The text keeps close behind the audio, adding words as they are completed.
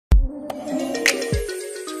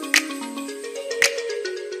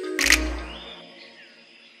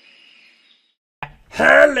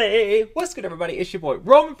Hurley! What's good, everybody? It's your boy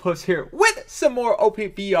Roman Puss here with some more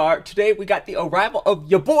OPBR. Today we got the arrival of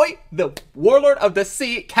your boy, the Warlord of the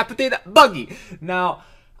Sea, Captain Buggy. Now,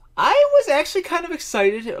 I was actually kind of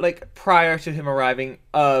excited, like, prior to him arriving,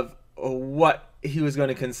 of what he was going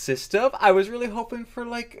to consist of. I was really hoping for,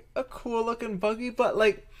 like, a cool-looking buggy, but,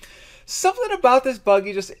 like, something about this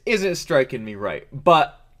buggy just isn't striking me right.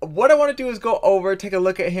 But what I want to do is go over, take a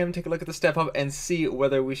look at him, take a look at the step up, and see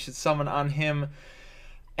whether we should summon on him,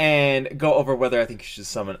 and go over whether I think you should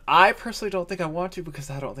summon. I personally don't think I want to because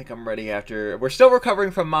I don't think I'm ready after. We're still recovering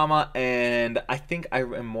from Mama, and I think I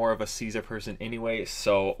am more of a Caesar person anyway,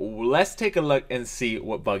 so let's take a look and see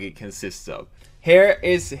what Buggy consists of. Here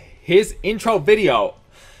is his intro video.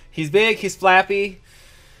 He's big, he's flappy,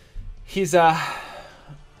 he's okay,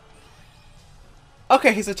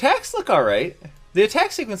 his attacks look alright. The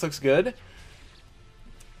attack sequence looks good.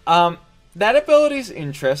 That ability's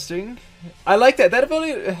interesting. I like that. That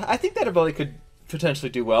ability, I think that ability could potentially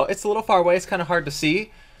do well. It's a little far away. It's kind of hard to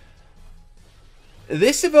see.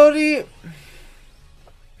 This ability,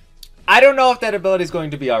 I don't know if that ability is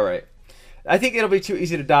going to be alright. I think it'll be too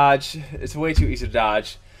easy to dodge. It's way too easy to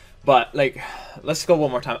dodge. But, like, let's go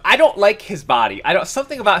one more time. I don't like his body.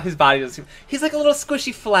 Something about his body doesn't seem, he's like a little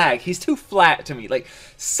squishy flag. He's too flat to me. Like,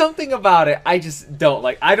 something about it I just don't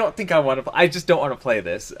like. I don't think I want to, I just don't want to play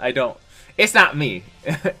this. I don't. It's not me.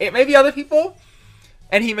 It may be other people,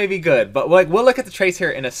 and he may be good. But, like, we'll look at the traits here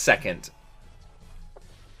in a second.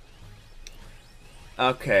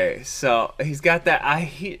 Okay, so he's got that.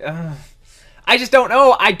 I just don't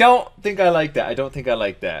know. I don't think I like that. I don't think I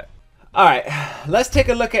like that. Alright, let's take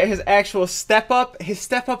a look at his actual step up. His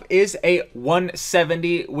step up is a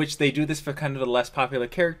 170, which they do this for kind of the less popular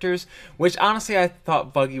characters, which honestly I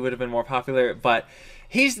thought Buggy would have been more popular, but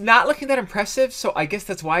he's not looking that impressive, so I guess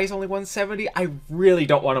that's why he's only 170. I really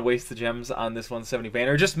don't want to waste the gems on this 170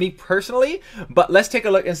 banner, just me personally, but let's take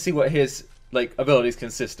a look and see what his, like, abilities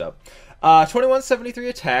consist of. 2173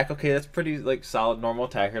 attack, okay, that's pretty, like, solid normal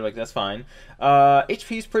attack here, like, that's fine.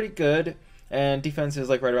 HP is pretty good. And defense is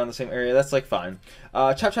like right around the same area. That's like fine.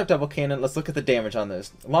 Chop Chop Double Cannon. Let's look at the damage on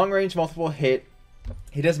this. Long range, multiple hit.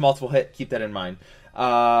 He does multiple hit. Keep that in mind.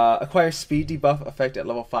 Acquires speed debuff effect at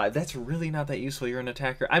level 5. That's really not that useful. You're an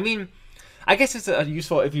attacker. I mean, I guess it's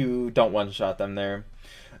useful if you don't one-shot them there.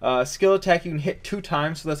 Skill attack, you can hit 2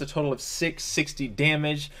 times, so that's a total of 660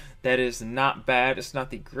 damage. That is not bad. It's not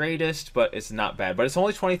the greatest, but it's not bad. But it's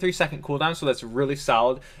only 23-second cooldown, so that's really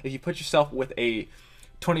solid. If you put yourself with a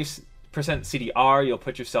 20% CDR, you'll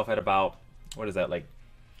put yourself at about, what is that, like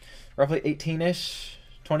roughly 18-ish,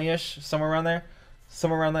 20-ish, somewhere around there,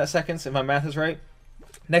 somewhere around that seconds, if my math is right.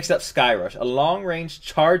 Next up, Sky Rush, a long-range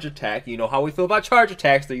charge attack. You know how we feel about charge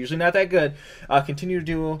attacks. They're usually not that good. Continue to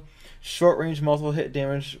do short-range multiple hit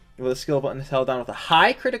damage with a skill button held down with a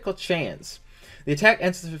high critical chance. The attack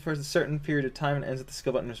ends for a certain period of time and ends with the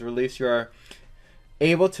skill button is released. You are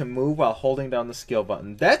able to move while holding down the skill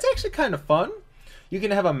button. That's actually kind of fun. You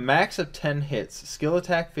can have a max of 10 hits. Skill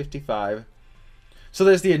attack 55. So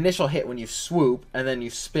there's the initial hit when you swoop, and then you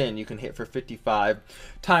spin. You can hit for 55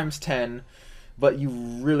 times 10, but you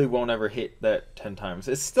really won't ever hit that 10 times.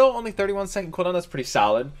 It's still only 31-second cooldown. That's pretty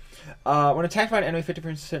solid. When attacked by an enemy,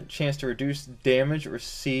 50% chance to reduce damage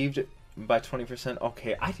received by 20%.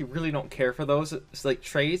 Okay, I really don't care for those like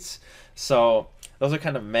traits, so those are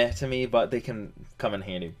kind of meh to me, but they can come in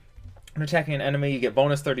handy. When attacking an enemy, you get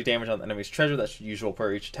bonus 30 damage on the enemy's treasure. That's usual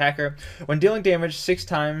per each attacker. When dealing damage 6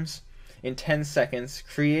 times in 10 seconds,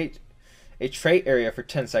 create a trait area for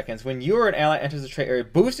 10 seconds. When you or an ally enters the trait area,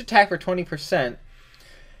 boost attack for 20%,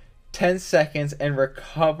 10 seconds, and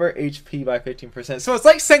recover HP by 15%. So it's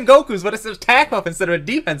like Sengoku's, but it's an attack buff instead of a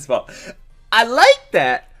defense buff. I like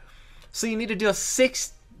that. So you need to deal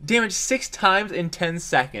damage 6 times in 10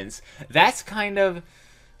 seconds. That's kind of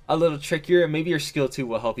a little trickier. Maybe your skill 2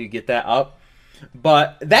 will help you get that up,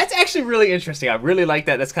 but that's actually really interesting. I really like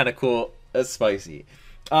that. That's kind of cool. That's spicy.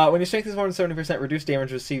 When your strength is more than 70%, reduce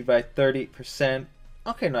damage received by 30%.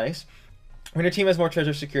 Okay, nice. When your team has more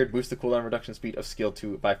treasure secured, boost the cooldown reduction speed of skill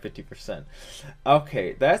 2 by 50%.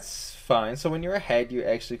 Okay, that's fine. So when you're ahead, you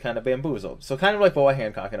actually kind of bamboozle. So kind of like Boa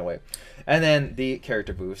Hancock in a way. And then the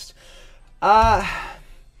character boost.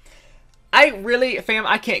 I really, fam,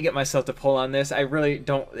 I can't get myself to pull on this. I really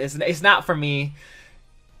don't. It's not for me.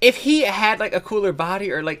 If he had, like, a cooler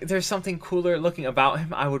body or, like, there's something cooler looking about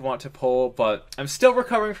him, I would want to pull. But I'm still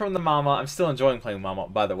recovering from the Mama. I'm still enjoying playing Mama,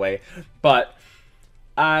 by the way. But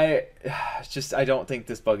I don't think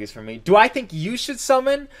this Buggy's for me. Do I think you should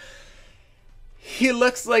summon? He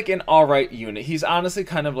looks like an alright unit. He's honestly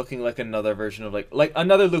kind of looking like another version of like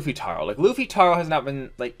another Luffy Taro. Like Luffy Taro has not been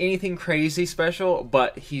like anything crazy special,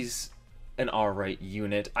 but he's an alright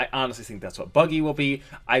unit. I honestly think that's what Buggy will be.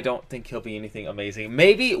 I don't think he'll be anything amazing.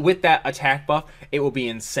 Maybe with that attack buff, it will be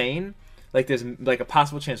insane. Like there's like a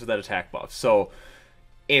possible chance with that attack buff. So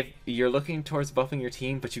if you're looking towards buffing your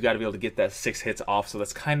team, but you got to be able to get that 6 hits off, so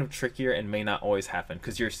that's kind of trickier and may not always happen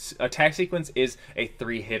because your attack sequence is a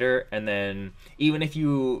 3-hitter, and then even if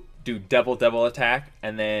you do double attack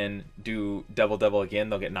and then do double again,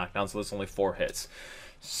 they'll get knocked down, so it's only 4 hits.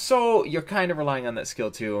 So you're kind of relying on that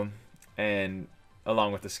skill too, and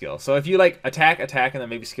along with the skill. So if you like attack, and then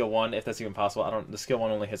maybe skill 1, if that's even possible. The skill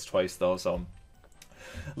 1 only hits twice though, so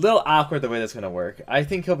a little awkward the way that's going to work. I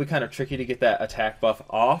think he'll be kind of tricky to get that attack buff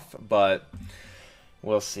off, but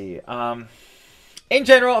we'll see. In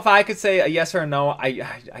general, if I could say a yes or a no,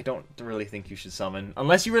 I don't really think you should summon.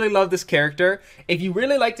 Unless you really love this character. If you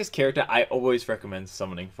really like this character, I always recommend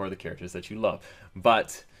summoning for the characters that you love.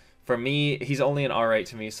 But for me, he's only an R8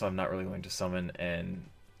 to me, so I'm not really going to summon, and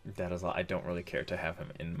that is all. I don't really care to have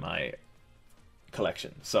him in my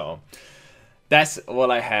collection. So that's what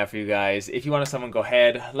I have for you guys. If you want to summon, go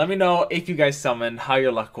ahead. Let me know if you guys summoned, how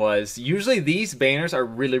your luck was. Usually these banners are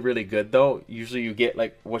really good though. Usually you get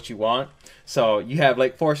like what you want. So you have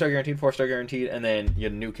like 4-star guaranteed, 4-star guaranteed, and then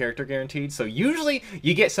your new character guaranteed. So usually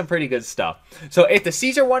you get some pretty good stuff. So if the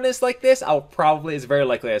Caesar one is like this, it's very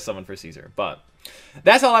likely I summon for Caesar. But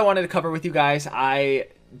that's all I wanted to cover with you guys. I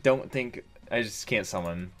just can't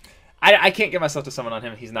summon. I can't get myself to summon on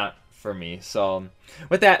him. He's not for me. So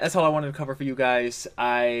with that, that's all I wanted to cover for you guys.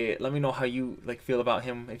 Let me know how you feel about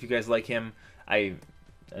him, if you guys like him. I'm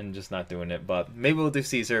just not doing it, but maybe we'll do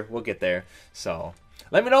Caesar. We'll get there. So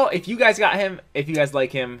let me know if you guys got him, if you guys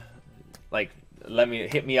like him.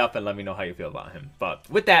 Hit me up and let me know how you feel about him. But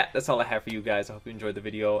with that, that's all I have for you guys. I hope you enjoyed the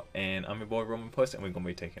video, and I'm your boy Roman Puss, and we're gonna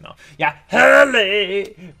be taking off. Yeah,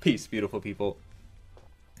 peace, beautiful people.